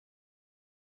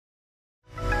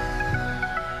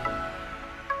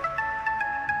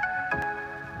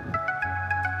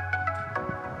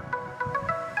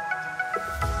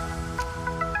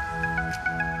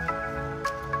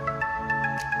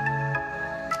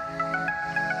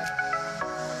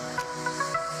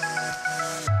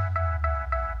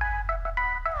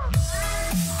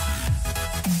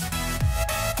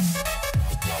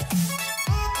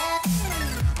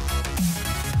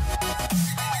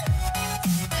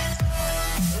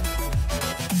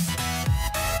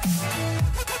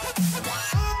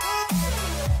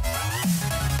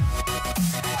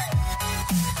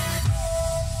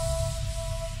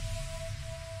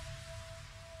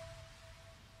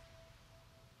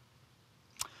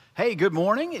Hey, good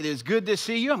morning. It is good to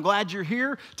see you. I'm glad you're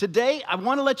here. Today, I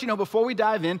want to let you know before we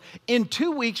dive in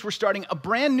 2 weeks, we're starting a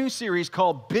brand new series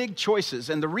called Big Choices.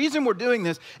 And the reason we're doing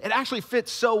this, it actually fits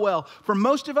so well. For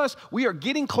most of us, we are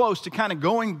getting close to kind of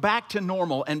going back to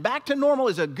normal. And back to normal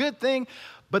is a good thing.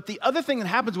 But the other thing that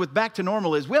happens with back to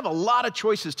normal is we have a lot of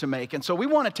choices to make. And so we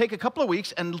want to take a couple of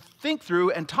weeks and think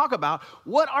through and talk about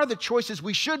what are the choices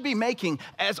we should be making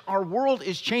as our world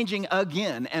is changing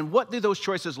again. And what do those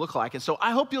choices look like? And so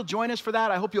I hope you'll join us for that.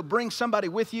 I hope you'll bring somebody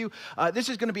with you. This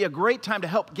is going to be a great time to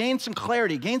help gain some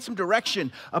clarity, gain some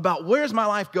direction about where's my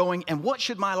life going and what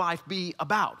should my life be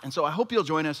about. And so I hope you'll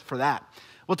join us for that.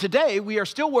 Well, today we are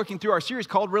still working through our series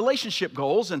called Relationship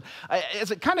Goals. And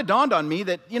as it kind of dawned on me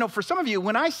that, for some of you,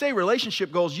 when I say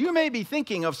relationship goals, you may be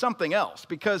thinking of something else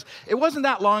because it wasn't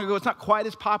that long ago. It's not quite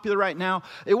as popular right now.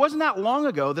 It wasn't that long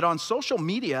ago that on social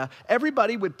media,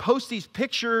 everybody would post these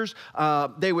pictures.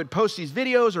 They would post these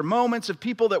videos or moments of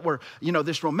people that were,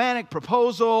 this romantic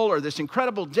proposal or this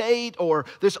incredible date or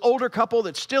this older couple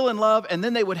that's still in love. And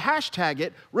then they would hashtag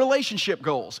it relationship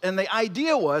goals. And the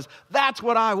idea was, that's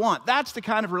what I want. That's the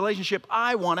kind of relationship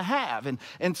I want to have. And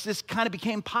this kind of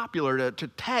became popular to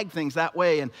tag things that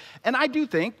way. And I do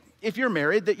think, if you're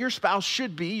married, that your spouse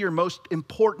should be your most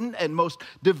important and most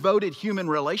devoted human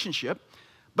relationship.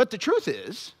 But the truth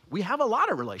is, we have a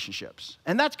lot of relationships.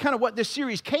 And that's kind of what this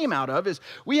series came out of, is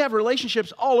we have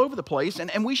relationships all over the place,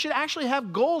 and we should actually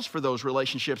have goals for those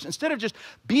relationships. Instead of just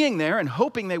being there and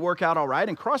hoping they work out all right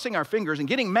and crossing our fingers and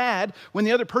getting mad when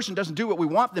the other person doesn't do what we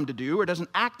want them to do or doesn't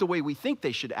act the way we think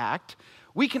they should act,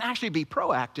 we can actually be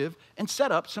proactive and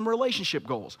set up some relationship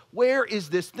goals. Where is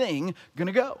this thing going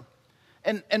to go?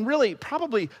 And really,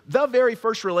 probably the very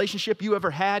first relationship you ever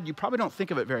had, you probably don't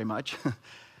think of it very much,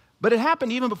 but it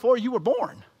happened even before you were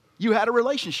born. You had a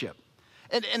relationship.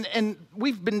 And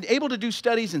we've been able to do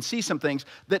studies and see some things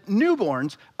that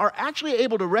newborns are actually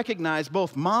able to recognize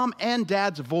both mom and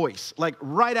dad's voice, like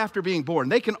right after being born.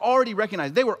 They can already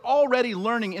recognize. They were already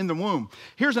learning in the womb.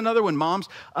 Here's another one, moms.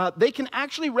 They can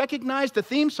actually recognize the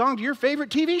theme song to your favorite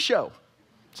TV show.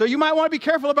 So you might want to be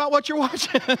careful about what you're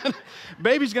watching.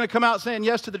 Baby's going to come out saying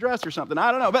yes to the dress or something.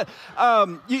 I don't know. But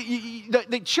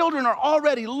the children are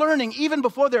already learning even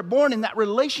before they're born in that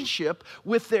relationship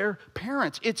with their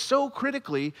parents. It's so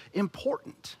critically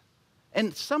important.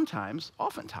 And sometimes,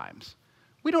 oftentimes,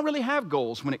 we don't really have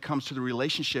goals when it comes to the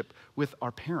relationship with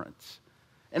our parents.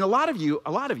 And a lot of you,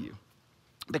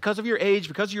 because of your age,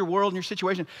 because of your world and your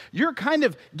situation, you're kind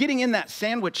of getting in that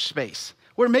sandwich space,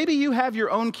 where maybe you have your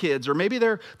own kids, or maybe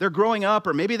they're growing up,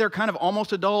 or maybe they're kind of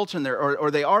almost adults, and or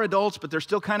they are adults, but they're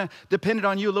still kind of dependent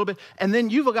on you a little bit. And then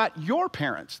you've got your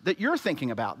parents that you're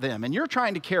thinking about them, and you're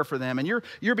trying to care for them, and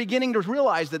you're beginning to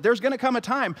realize that there's going to come a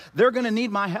time they're going to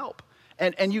need my help.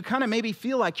 And you kind of maybe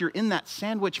feel like you're in that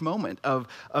sandwich moment of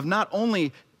not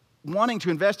only wanting to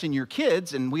invest in your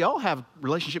kids, and we all have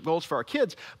relationship goals for our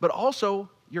kids, but also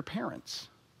your parents.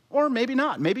 Or maybe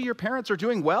not. Maybe your parents are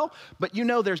doing well, but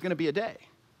there's going to be a day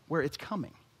where it's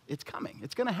coming. It's coming.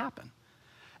 It's going to happen.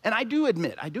 And I do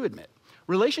admit,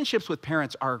 relationships with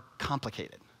parents are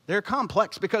complicated. They're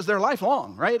complex because they're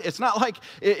lifelong, right? It's not like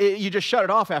you just shut it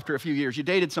off after a few years. You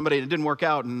dated somebody and it didn't work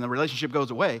out and the relationship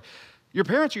goes away. Your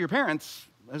parents are your parents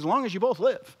as long as you both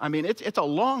live. I mean, it's a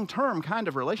long-term kind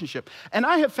of relationship. And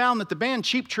I have found that the band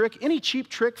Cheap Trick, any Cheap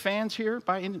Trick fans here?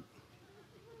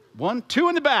 One, two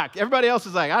in the back. Everybody else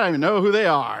is like, I don't even know who they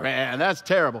are. Man, that's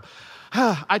terrible.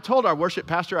 I told our worship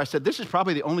pastor, I said, this is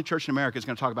probably the only church in America that's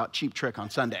going to talk about Cheap Trick on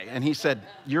Sunday. And he said,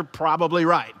 you're probably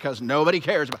right, because nobody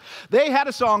cares about it. They had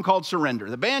a song called Surrender.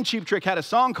 The band Cheap Trick had a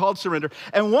song called Surrender.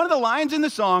 And one of the lines in the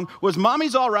song was,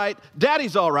 Mommy's all right,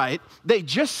 Daddy's all right. They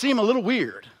just seem a little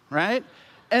weird, right?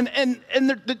 And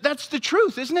that's the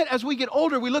truth, isn't it? As we get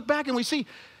older, we look back and we see,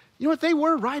 they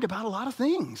were right about a lot of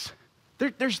things.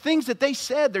 There's things that they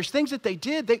said, there's things that they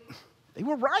did, they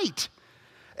were right.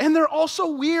 And they're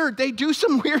also weird. They do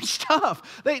some weird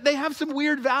stuff. They have some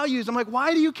weird values. I'm like,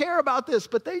 why do you care about this?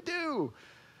 But they do.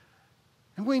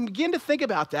 And when we begin to think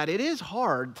about that, it is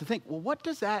hard to think, well, what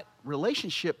does that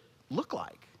relationship look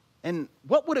like? And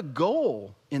what would a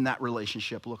goal in that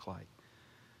relationship look like?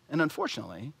 And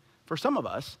unfortunately, for some of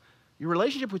us, your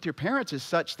relationship with your parents is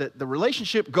such that the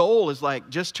relationship goal is like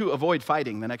just to avoid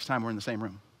fighting the next time we're in the same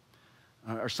room.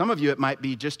 Or some of you, it might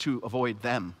be just to avoid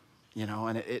them,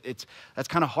 and that's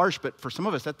kind of harsh, but for some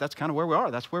of us, that's kind of where we are.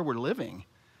 That's where we're living.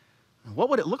 And what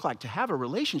would it look like to have a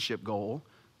relationship goal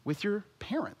with your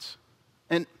parents?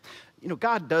 And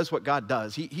God does what God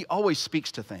does. He always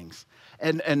speaks to things.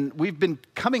 And we've been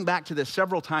coming back to this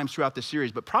several times throughout this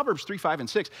series, but Proverbs 3, 5, and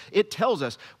 6, it tells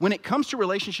us when it comes to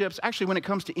relationships, actually when it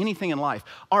comes to anything in life,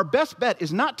 our best bet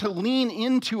is not to lean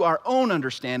into our own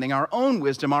understanding, our own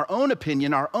wisdom, our own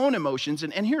opinion, our own emotions.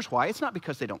 And here's why. It's not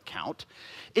because they don't count.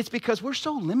 It's because we're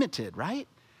so limited, right?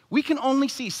 We can only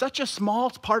see such a small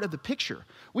part of the picture.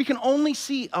 We can only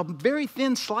see a very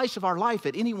thin slice of our life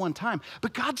at any one time.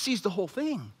 But God sees the whole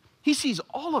thing. He sees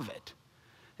all of it.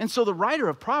 And so the writer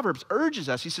of Proverbs urges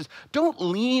us, he says, don't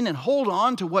lean and hold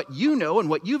on to what you know and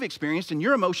what you've experienced and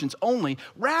your emotions only.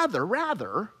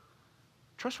 Rather,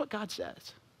 trust what God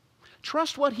says.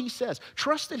 Trust what he says.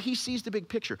 Trust that he sees the big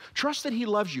picture. Trust that he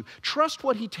loves you. Trust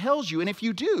what he tells you. And if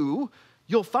you do,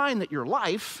 you'll find that your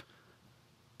life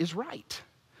is right.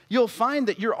 You'll find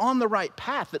that you're on the right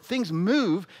path, that things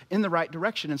move in the right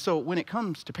direction. And so when it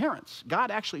comes to parents, God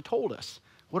actually told us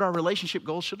what our relationship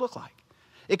goals should look like.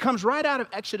 It comes right out of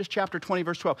Exodus chapter 20,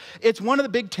 verse 12. It's one of the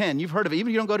big 10. You've heard of it.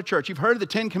 Even if you don't go to church, you've heard of the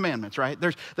 10 commandments, right?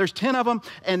 There's 10 of them,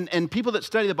 and people that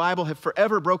study the Bible have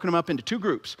forever broken them up into two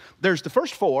groups. There's the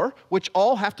first 4, which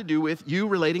all have to do with you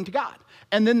relating to God.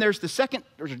 And then there's the second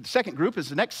group is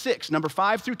the next 6, number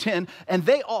 5 through 10, and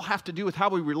they all have to do with how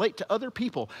we relate to other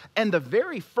people. And the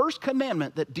very first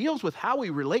commandment that deals with how we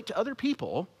relate to other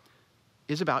people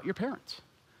is about your parents.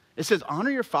 It says, honor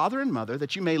your father and mother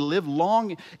that you may live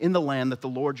long in the land that the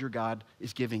Lord your God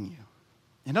is giving you.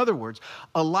 In other words,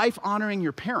 a life honoring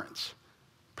your parents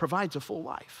provides a full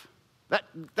life.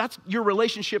 That's your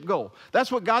relationship goal.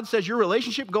 That's what God says your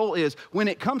relationship goal is when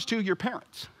it comes to your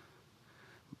parents.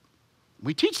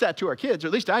 We teach that to our kids, or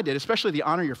at least I did, especially the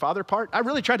honor your father part. I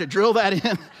really tried to drill that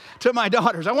in to my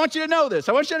daughters. I want you to know this.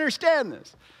 I want you to understand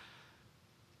this.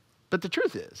 But the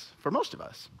truth is, for most of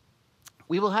us,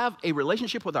 we will have a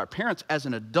relationship with our parents as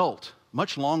an adult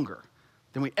much longer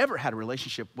than we ever had a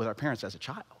relationship with our parents as a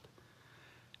child.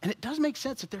 And it does make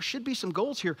sense that there should be some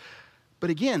goals here. But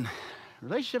again,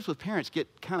 relationships with parents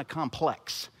get kind of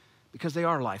complex because they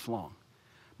are lifelong.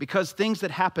 Because things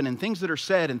that happen and things that are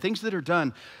said and things that are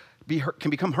done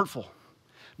can become hurtful.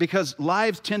 Because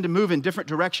lives tend to move in different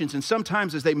directions. And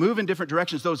sometimes as they move in different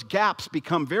directions, those gaps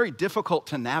become very difficult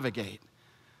to navigate.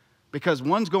 Because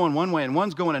one's going one way and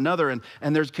one's going another, and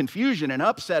there's confusion and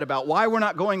upset about why we're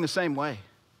not going the same way.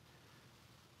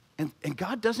 And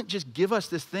God doesn't just give us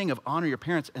this thing of honor your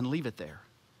parents and leave it there.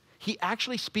 He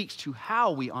actually speaks to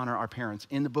how we honor our parents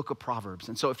in the book of Proverbs.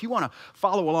 And so if you want to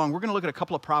follow along, we're going to look at a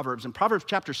couple of Proverbs. And Proverbs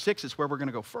chapter 6 is where we're going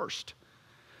to go first.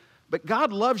 But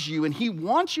God loves you, and he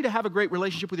wants you to have a great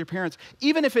relationship with your parents,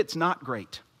 even if it's not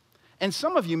great. And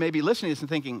some of you may be listening to this and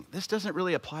thinking, this doesn't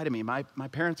really apply to me. My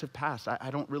parents have passed.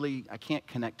 I can't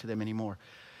connect to them anymore.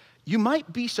 You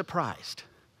might be surprised.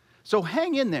 So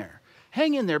hang in there.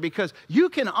 Hang in there, because you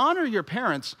can honor your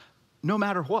parents no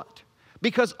matter what.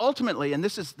 Because ultimately, and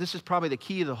this is probably the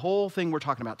key to the whole thing we're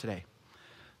talking about today,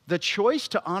 the choice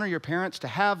to honor your parents, to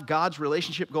have God's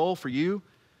relationship goal for you,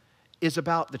 is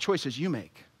about the choices you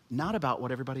make, not about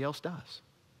what everybody else does.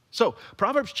 So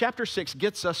Proverbs chapter 6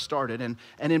 gets us started. And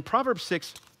in Proverbs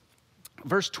 6,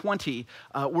 verse 20,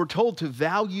 we're told to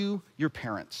value your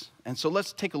parents. And so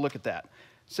let's take a look at that.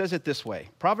 It says it this way.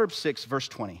 Proverbs 6, verse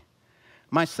 20.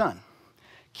 My son,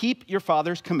 keep your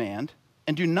father's command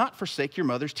and do not forsake your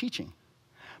mother's teaching.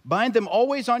 Bind them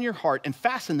always on your heart and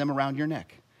fasten them around your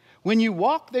neck. When you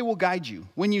walk, they will guide you.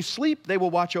 When you sleep, they will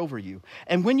watch over you.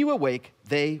 And when you awake,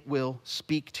 they will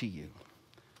speak to you.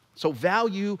 So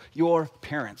value your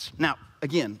parents. Now,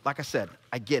 again, like I said,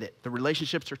 I get it. The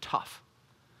relationships are tough.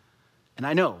 And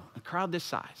I know, a crowd this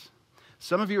size,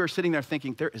 some of you are sitting there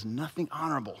thinking, there is nothing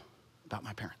honorable about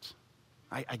my parents.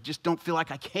 I just don't feel like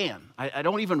I can. I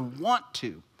don't even want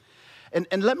to.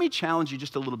 And let me challenge you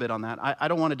just a little bit on that. I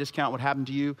don't want to discount what happened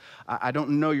to you. I don't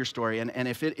know your story. And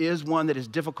if it is one that is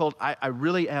difficult, I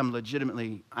really am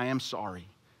legitimately, I am sorry.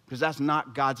 Because that's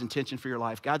not God's intention for your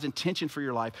life. God's intention for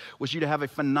your life was you to have a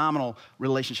phenomenal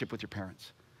relationship with your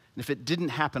parents. And if it didn't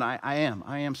happen, I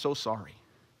am so sorry.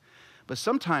 But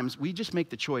sometimes we just make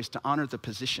the choice to honor the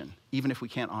position, even if we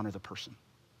can't honor the person.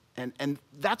 And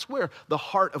that's where the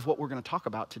heart of what we're going to talk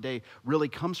about today really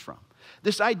comes from.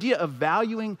 This idea of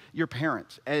valuing your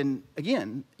parents. And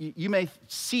again, you may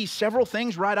see several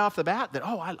things right off the bat that,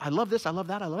 I love this, I love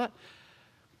that, I love that.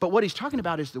 But what he's talking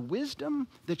about is the wisdom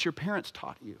that your parents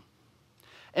taught you.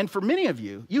 And for many of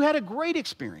you, you had a great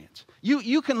experience.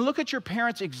 You can look at your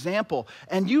parents' example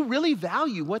and you really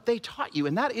value what they taught you.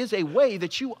 And that is a way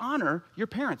that you honor your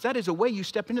parents. That is a way you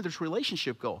step into this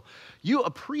relationship goal. You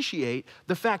appreciate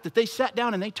the fact that they sat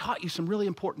down and they taught you some really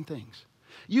important things.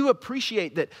 You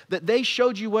appreciate that they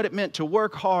showed you what it meant to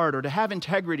work hard or to have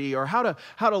integrity or how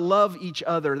to love each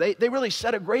other. They really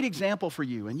set a great example for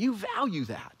you, and you value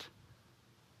that.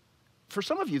 For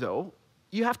some of you, though,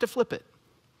 you have to flip it.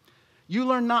 You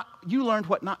learned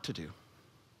what not to do.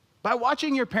 By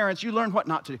watching your parents, you learned what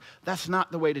not to do. That's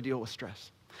not the way to deal with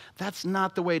stress. That's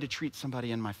not the way to treat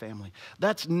somebody in my family.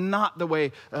 That's not the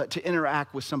way to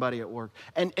interact with somebody at work.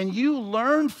 And you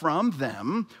learned from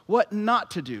them what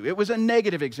not to do. It was a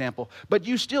negative example, but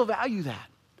you still value that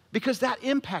because that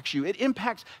impacts you. It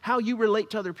impacts how you relate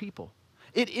to other people.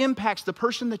 It impacts the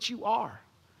person that you are.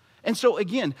 And so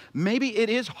again, maybe it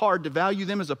is hard to value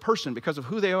them as a person because of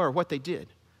who they are or what they did,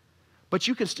 but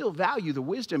you can still value the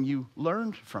wisdom you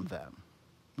learned from them.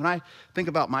 When I think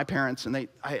about my parents, and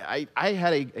I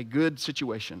had a good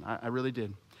situation. I really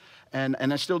did. And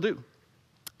I still do.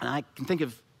 And I can think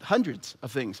of hundreds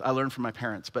of things I learned from my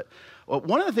parents. But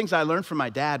one of the things I learned from my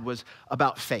dad was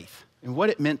about faith and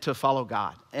what it meant to follow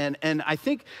God. And I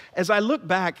think as I look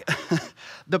back,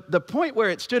 the point where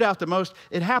it stood out the most,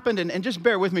 it happened, and just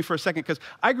bear with me for a second, because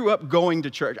I grew up going to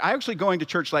church. I actually going to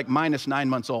church like minus 9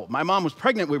 months old. My mom was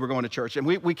pregnant, we were going to church, and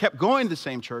we kept going to the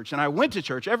same church, and I went to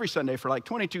church every Sunday for like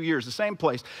 22 years, the same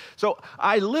place. So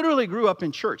I literally grew up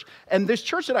in church. And this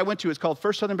church that I went to is called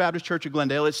First Southern Baptist Church of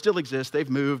Glendale. It still exists. They've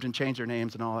moved and changed their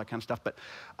names and all that kind of stuff. But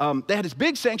they had this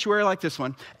big sanctuary like this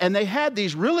one, and they had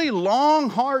these really long,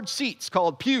 hard seats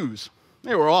called pews.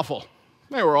 They were awful.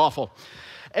 They were awful.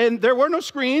 And there were no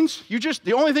screens.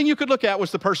 The only thing you could look at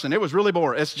was the person. It was really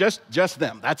boring. It's just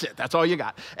them. That's it. That's all you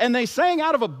got. And they sang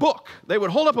out of a book. They would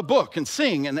hold up a book and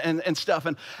sing and stuff.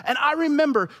 And I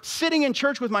remember sitting in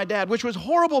church with my dad, which was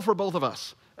horrible for both of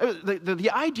us.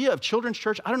 The idea of children's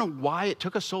church, I don't know why it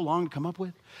took us so long to come up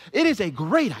with. It is a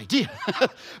great idea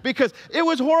because it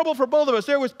was horrible for both of us.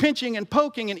 There was pinching and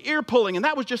poking and ear pulling, and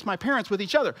that was just my parents with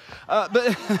each other.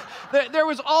 But there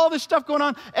was all this stuff going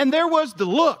on, and there was the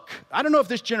look. I don't know if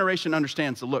this generation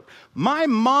understands the look. My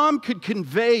mom could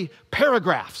convey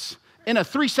paragraphs in a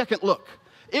 3-second look.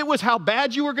 It was how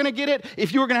bad you were going to get it,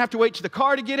 if you were going to have to wait to the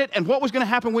car to get it, and what was going to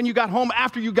happen when you got home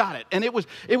after you got it. And it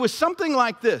was something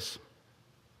like this.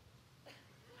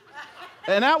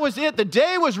 And that was it. The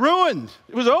day was ruined.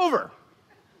 It was over.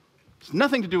 It's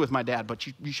nothing to do with my dad, but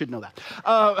you should know that.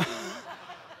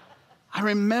 I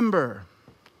remember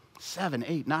 7,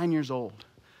 8, 9 years old,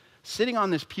 sitting on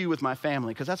this pew with my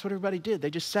family, because that's what everybody did. They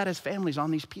just sat as families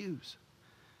on these pews.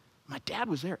 My dad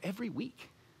was there every week.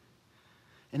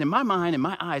 And in my mind, in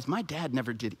my eyes, my dad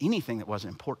never did anything that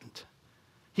wasn't important.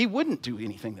 He wouldn't do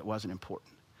anything that wasn't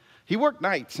important. He worked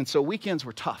nights, and so weekends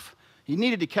were tough. He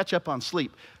needed to catch up on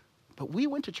sleep. But we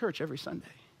went to church every Sunday.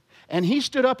 And he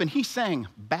stood up and he sang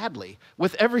badly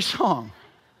with every song.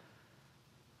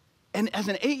 And as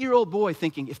an 8-year-old boy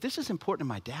thinking, if this is important to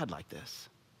my dad like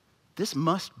this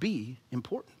must be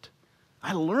important.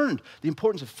 I learned the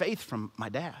importance of faith from my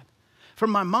dad.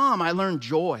 From my mom, I learned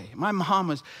joy. My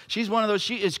mom she's one of those,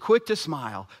 she is quick to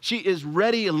smile. She is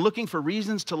ready and looking for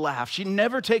reasons to laugh. She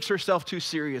never takes herself too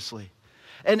seriously.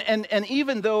 And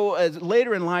even though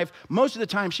later in life, most of the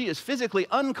time she is physically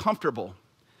uncomfortable,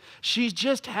 she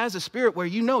just has a spirit where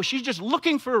she's just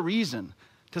looking for a reason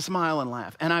to smile and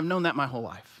laugh. And I've known that my whole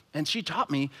life. And she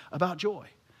taught me about joy.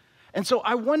 And so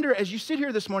I wonder, as you sit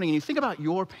here this morning and you think about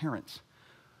your parents,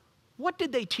 what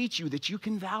did they teach you that you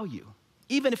can value?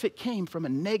 Even if it came from a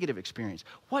negative experience,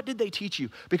 what did they teach you?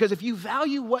 Because if you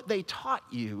value what they taught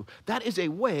you, that is a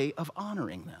way of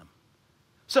honoring them.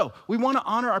 So we want to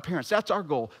honor our parents. That's our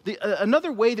goal.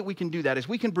 Another way that we can do that is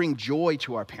we can bring joy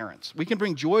to our parents. We can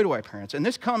bring joy to our parents. And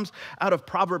this comes out of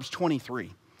Proverbs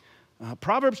 23.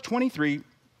 Proverbs 23,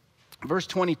 verse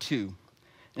 22.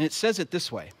 And it says it this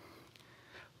way.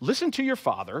 Listen to your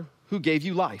father who gave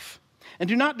you life, and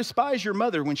do not despise your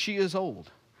mother when she is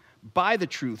old. Buy the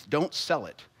truth, don't sell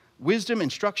it. Wisdom,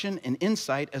 instruction, and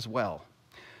insight as well.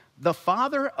 The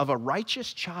father of a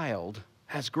righteous child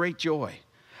has great joy.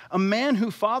 A man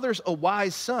who fathers a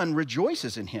wise son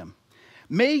rejoices in him.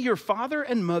 May your father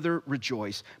and mother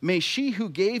rejoice. May she who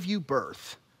gave you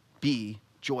birth be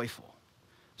joyful.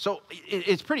 So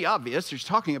it's pretty obvious. He's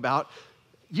talking about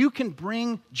you can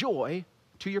bring joy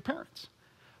to your parents.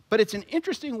 But it's an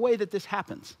interesting way that this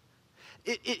happens.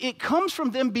 It comes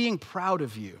from them being proud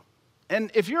of you. And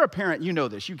if you're a parent, you know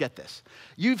this, you get this.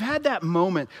 You've had that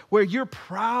moment where you're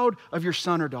proud of your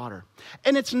son or daughter.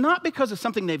 And it's not because of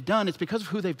something they've done, it's because of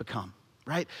who they've become,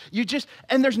 right?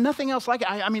 And there's nothing else like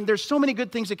it. I mean, there's so many good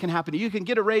things that can happen. You can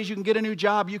get a raise, you can get a new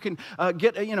job, you can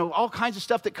get, all kinds of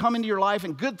stuff that come into your life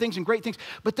and good things and great things.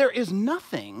 But there is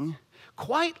nothing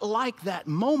quite like that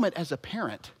moment as a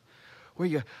parent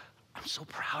where I'm so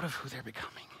proud of who they're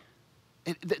becoming.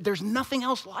 There's nothing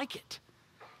else like it.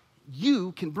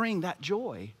 You can bring that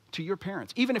joy to your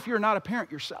parents, even if you're not a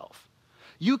parent yourself.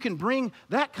 You can bring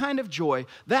that kind of joy,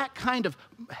 that kind of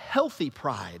healthy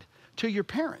pride to your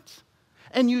parents.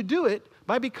 And you do it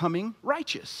by becoming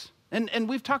righteous. And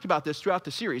we've talked about this throughout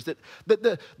the series, that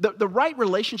the right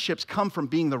relationships come from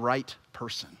being the right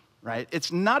person, right?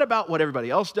 It's not about what everybody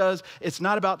else does. It's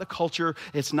not about the culture.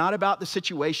 It's not about the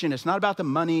situation. It's not about the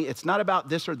money. It's not about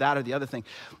this or that or the other thing.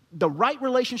 The right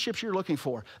relationships you're looking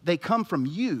for, they come from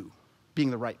you being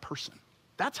the right person.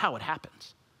 That's how it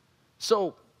happens.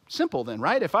 So simple then,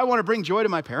 right? If I want to bring joy to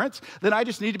my parents, then I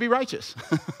just need to be righteous.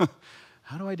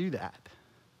 How do I do that?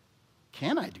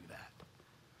 Can I do that?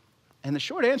 And the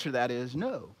short answer to that is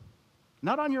no,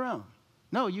 not on your own.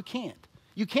 No, you can't.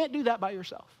 You can't do that by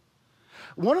yourself.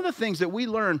 One of the things that we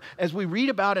learn as we read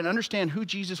about and understand who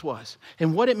Jesus was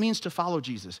and what it means to follow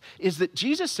Jesus is that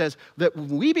Jesus says that when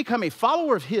we become a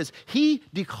follower of his, he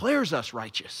declares us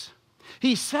righteous.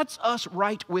 He sets us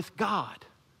right with God.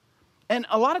 And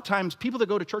a lot of times, people that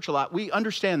go to church a lot, we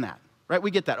understand that. Right? We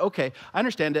get that. Okay, I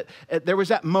understand it. There was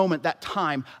that moment, that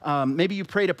time. Maybe you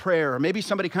prayed a prayer, or maybe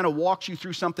somebody kind of walks you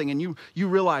through something and you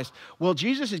realize, well,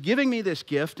 Jesus is giving me this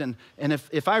gift, and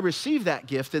if I receive that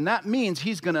gift, then that means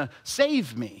he's going to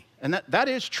save me. And that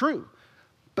is true.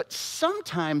 But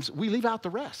sometimes we leave out the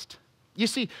rest. You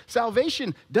see,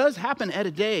 salvation does happen at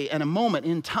a day and a moment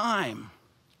in time.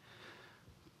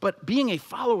 But being a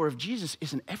follower of Jesus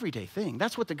is an everyday thing.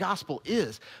 That's what the gospel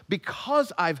is.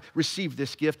 Because I've received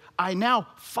this gift, I now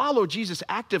follow Jesus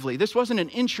actively. This wasn't an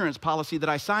insurance policy that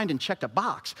I signed and checked a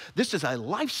box. This is a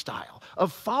lifestyle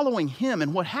of following him.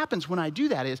 And what happens when I do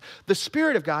that is the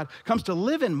Spirit of God comes to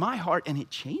live in my heart and it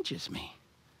changes me.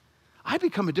 I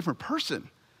become a different person.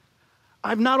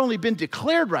 I've not only been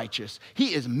declared righteous,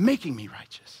 he is making me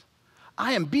righteous.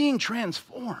 I am being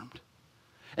transformed.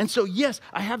 And so, yes,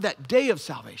 I have that day of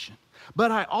salvation,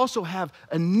 but I also have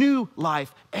a new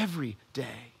life every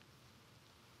day.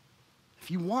 If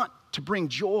you want to bring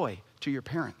joy to your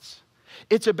parents,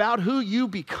 it's about who you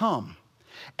become.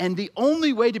 And the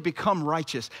only way to become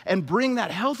righteous and bring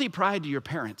that healthy pride to your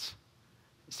parents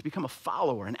is to become a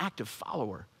follower, an active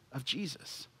follower of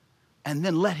Jesus, and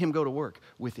then let him go to work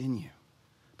within you.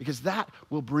 Because that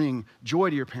will bring joy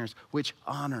to your parents, which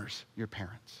honors your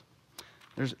parents.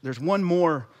 There's one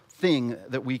more thing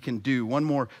that we can do, one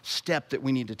more step that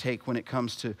we need to take when it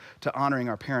comes to honoring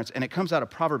our parents, and it comes out of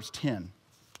Proverbs 10.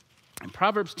 In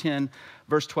Proverbs 10,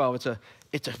 verse 12,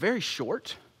 it's a very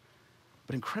short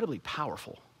but incredibly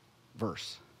powerful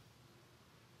verse.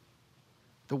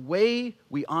 The way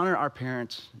we honor our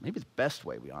parents, maybe the best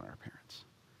way we honor our parents,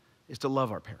 is to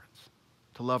love our parents,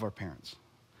 to love our parents.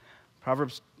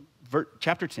 Proverbs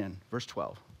chapter 10, verse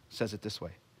 12 says it this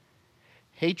way: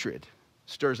 hatred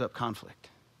stirs up conflict,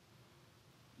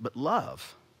 but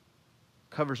love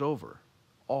covers over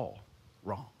all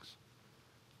wrongs.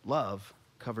 Love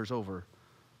covers over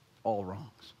all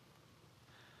wrongs.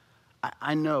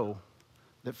 I know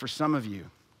that for some of you,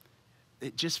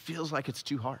 it just feels like it's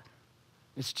too hard.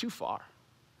 It's too far.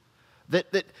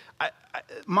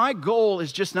 My goal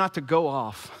is just not to go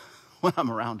off when I'm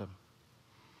around them.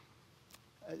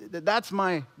 That's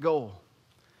my goal.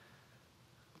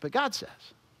 But God says,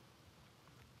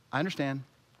 I understand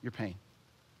your pain.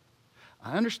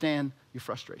 I understand your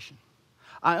frustration.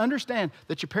 I understand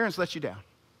that your parents let you down.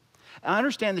 I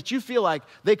understand that you feel like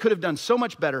they could have done so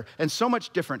much better and so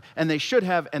much different, and they should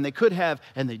have, and they could have,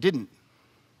 and they didn't.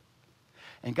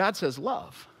 And God says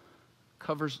love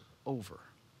covers over.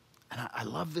 And I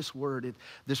love this word,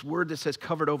 this word that says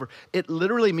covered over. It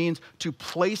literally means to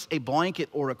place a blanket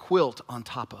or a quilt on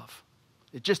top of.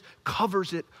 It just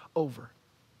covers it over.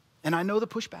 And I know the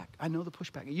pushback.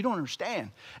 You don't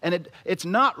understand. And it's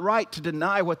not right to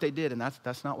deny what they did, and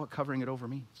that's not what covering it over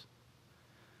means.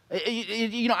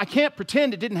 I can't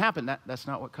pretend it didn't happen. That's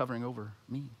not what covering over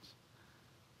means.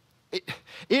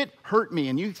 It hurt me,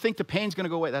 and you think the pain's going to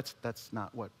go away. That's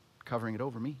not what covering it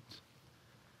over means.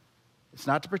 It's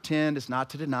not to pretend. It's not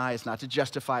to deny. It's not to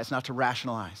justify. It's not to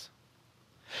rationalize.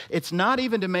 It's not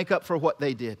even to make up for what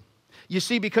they did. You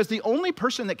see, because the only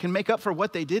person that can make up for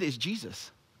what they did is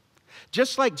Jesus.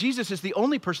 Just like Jesus is the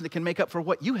only person that can make up for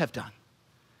what you have done,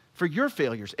 for your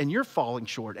failures and your falling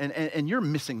short and you're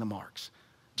missing the marks.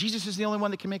 Jesus is the only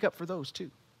one that can make up for those too.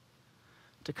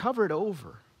 To cover it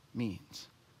over means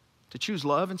to choose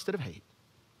love instead of hate,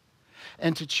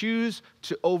 and to choose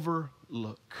to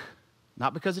overlook.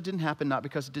 Not because it didn't happen, not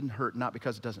because it didn't hurt, not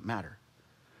because it doesn't matter,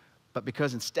 but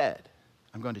because instead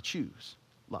I'm going to choose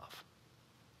love.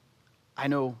 I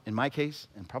know in my case,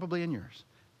 and probably in yours,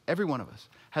 every one of us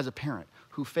has a parent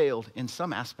who failed in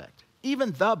some aspect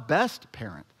Even the best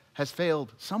parent has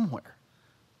failed somewhere,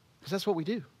 because that's what we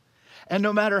do. And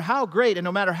no matter how great and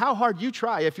no matter how hard you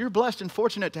try, if you're blessed and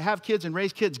fortunate to have kids and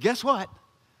raise kids, guess what?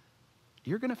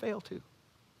 You're going to fail too.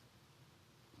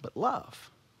 But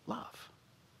love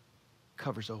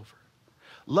covers over.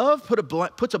 Love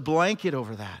puts a blanket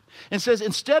over that and says,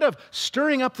 instead of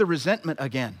stirring up the resentment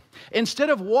again, instead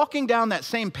of walking down that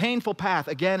same painful path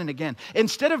again and again,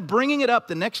 instead of bringing it up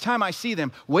the next time I see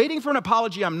them, waiting for an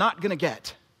apology I'm not going to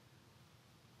get,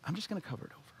 I'm just going to cover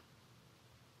it over.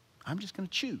 I'm just going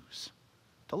to choose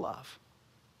to love.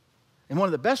 And one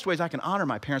of the best ways I can honor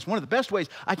my parents, one of the best ways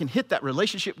I can hit that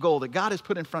relationship goal that God has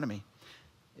put in front of me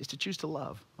is to choose to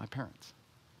love my parents.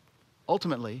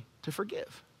 Ultimately, to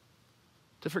forgive.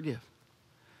 To forgive.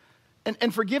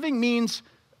 And forgiving means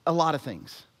a lot of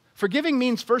things. Forgiving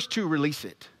means first to release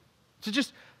it. To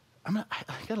just, I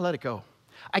got to let it go.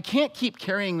 I can't keep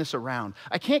carrying this around.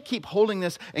 I can't keep holding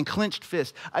this in clenched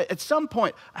fist. At some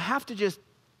point, I have to just,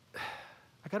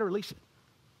 I got to release it.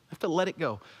 I have to let it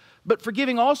go. But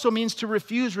forgiving also means to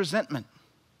refuse resentment.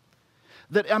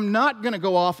 That I'm not going to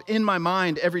go off in my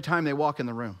mind every time they walk in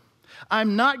the room.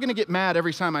 I'm not going to get mad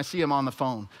every time I see them on the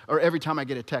phone or every time I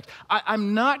get a text.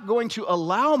 I'm not going to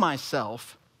allow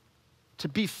myself to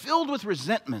be filled with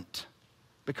resentment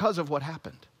because of what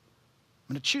happened.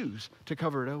 I'm going to choose to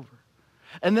cover it over.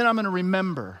 And then I'm going to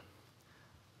remember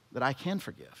that I can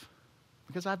forgive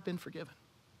because I've been forgiven.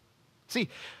 See,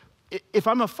 if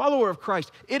I'm a follower of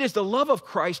Christ, it is the love of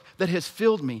Christ that has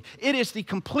filled me. It is the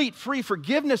complete free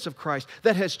forgiveness of Christ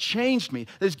that has changed me,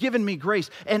 that has given me grace.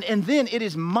 And then it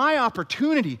is my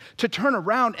opportunity to turn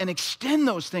around and extend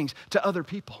those things to other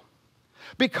people.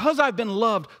 Because I've been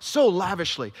loved so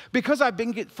lavishly, because I've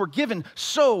been forgiven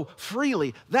so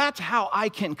freely, that's how I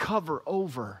can cover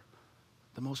over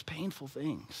the most painful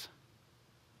things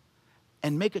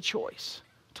and make a choice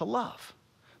to love,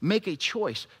 make a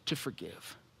choice to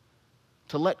forgive,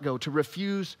 to let go, to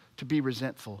refuse to be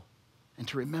resentful, and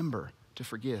to remember to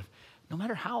forgive, no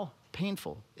matter how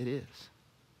painful it is.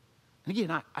 And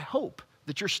again, I hope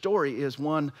that your story is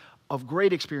one of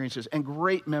great experiences and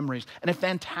great memories and a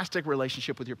fantastic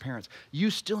relationship with your parents.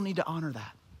 You still need to honor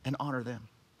that and honor them.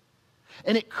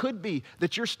 And it could be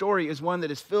that your story is one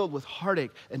that is filled with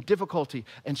heartache and difficulty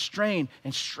and strain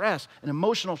and stress and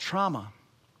emotional trauma.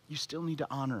 You still need to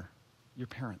honor your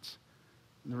parents.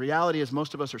 And the reality is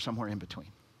most of us are somewhere in between.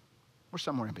 We're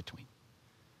somewhere in between.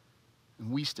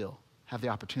 And we still have the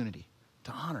opportunity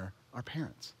to honor our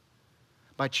parents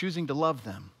by choosing to love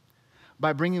them,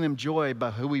 by bringing them joy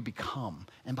by who we become,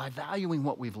 and by valuing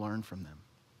what we've learned from them.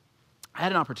 I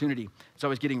had an opportunity, as I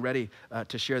was getting ready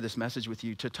to share this message with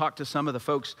you, to talk to some of the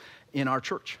folks in our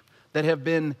church that have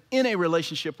been in a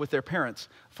relationship with their parents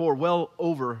for well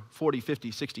over 40,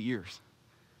 50, 60 years.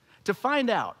 To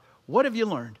find out, what have you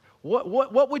learned?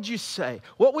 What would you say?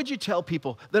 What would you tell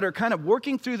people that are kind of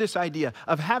working through this idea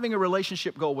of having a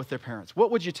relationship goal with their parents? What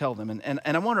would you tell them? And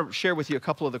I want to share with you a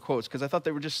couple of the quotes because I thought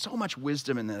there were just so much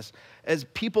wisdom in this as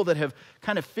people that have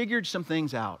kind of figured some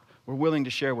things out were willing to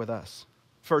share with us.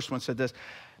 First one said this: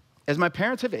 as my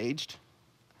parents have aged,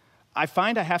 I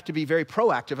find I have to be very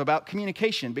proactive about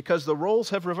communication because the roles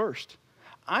have reversed.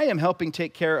 I am helping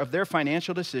take care of their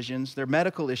financial decisions, their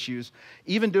medical issues,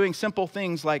 even doing simple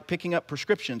things like picking up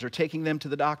prescriptions or taking them to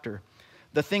the doctor,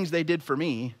 the things they did for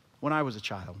me when I was a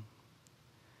child.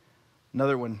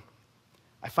 Another one,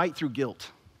 I fight through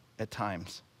guilt at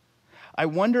times. I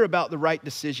wonder about the right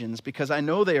decisions because I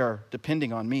know they are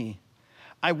depending on me.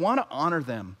 I want to honor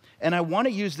them, and I want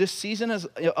to use this season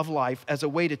of life as a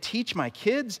way to teach my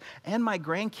kids and my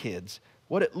grandkids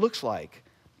what it looks like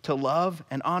to love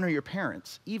and honor your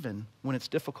parents, even when it's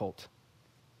difficult.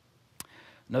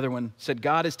 Another one said,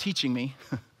 God is teaching me.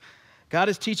 God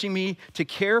is teaching me to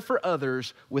care for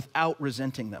others without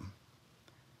resenting them.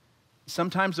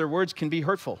 Sometimes their words can be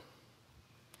hurtful.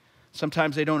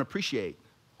 Sometimes they don't appreciate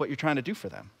what you're trying to do for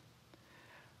them.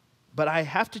 But I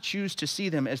have to choose to see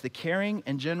them as the caring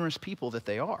and generous people that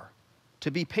they are, to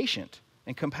be patient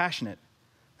and compassionate.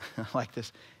 Like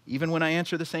this, even when I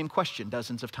answer the same question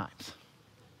dozens of times.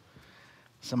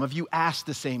 Some of you asked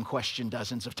the same question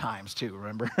dozens of times too,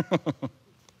 remember?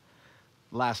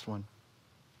 Last one.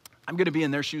 I'm going to be in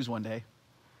their shoes one day.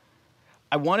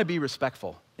 I want to be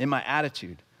respectful in my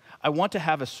attitude. I want to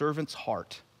have a servant's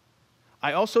heart.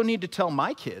 I also need to tell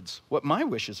my kids what my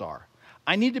wishes are.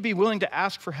 I need to be willing to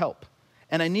ask for help,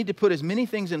 and I need to put as many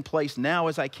things in place now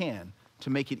as I can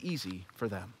to make it easy for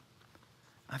them.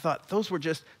 I thought those were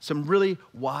just some really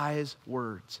wise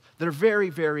words that are very,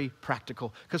 very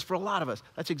practical, because for a lot of us,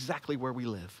 that's exactly where we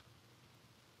live.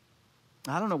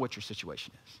 I don't know what your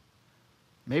situation is.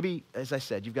 Maybe, as I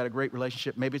said, you've got a great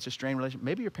relationship. Maybe it's a strained relationship.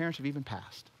 Maybe your parents have even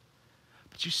passed.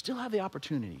 But you still have the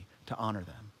opportunity to honor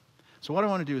them. So what I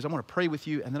want to do is I want to pray with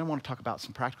you, and then I want to talk about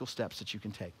some practical steps that you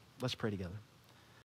can take. Let's pray together.